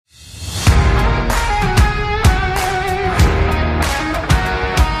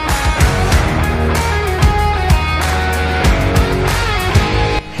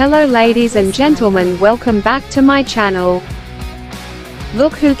Hello ladies and gentlemen, welcome back to my channel.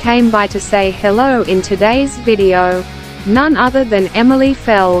 Look who came by to say hello in today's video. None other than Emily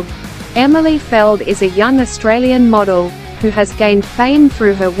Feld. Emily Feld is a young Australian model, who has gained fame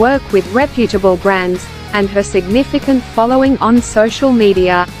through her work with reputable brands, and her significant following on social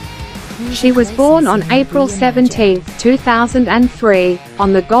media. She was born on April 17, 2003,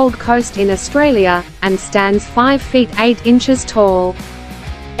 on the Gold Coast in Australia, and stands 5 feet 8 inches tall.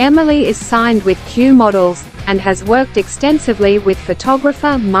 Emily is signed with Q Models, and has worked extensively with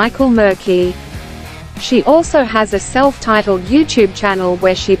photographer Michael Murkey. She also has a self-titled YouTube channel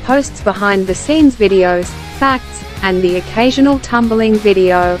where she posts behind-the-scenes videos, facts, and the occasional tumbling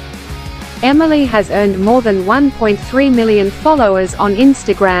video. Emily has earned more than 1.3 million followers on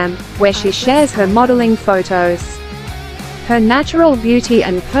Instagram, where she shares her modeling photos. Her natural beauty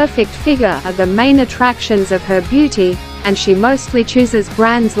and perfect figure are the main attractions of her beauty, and she mostly chooses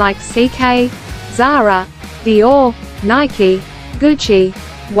brands like CK, Zara, Dior, Nike, Gucci,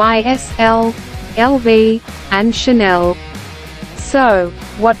 YSL, LV, and Chanel. So,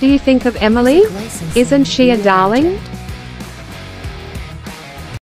 what do you think of Emily? Isn't she a darling?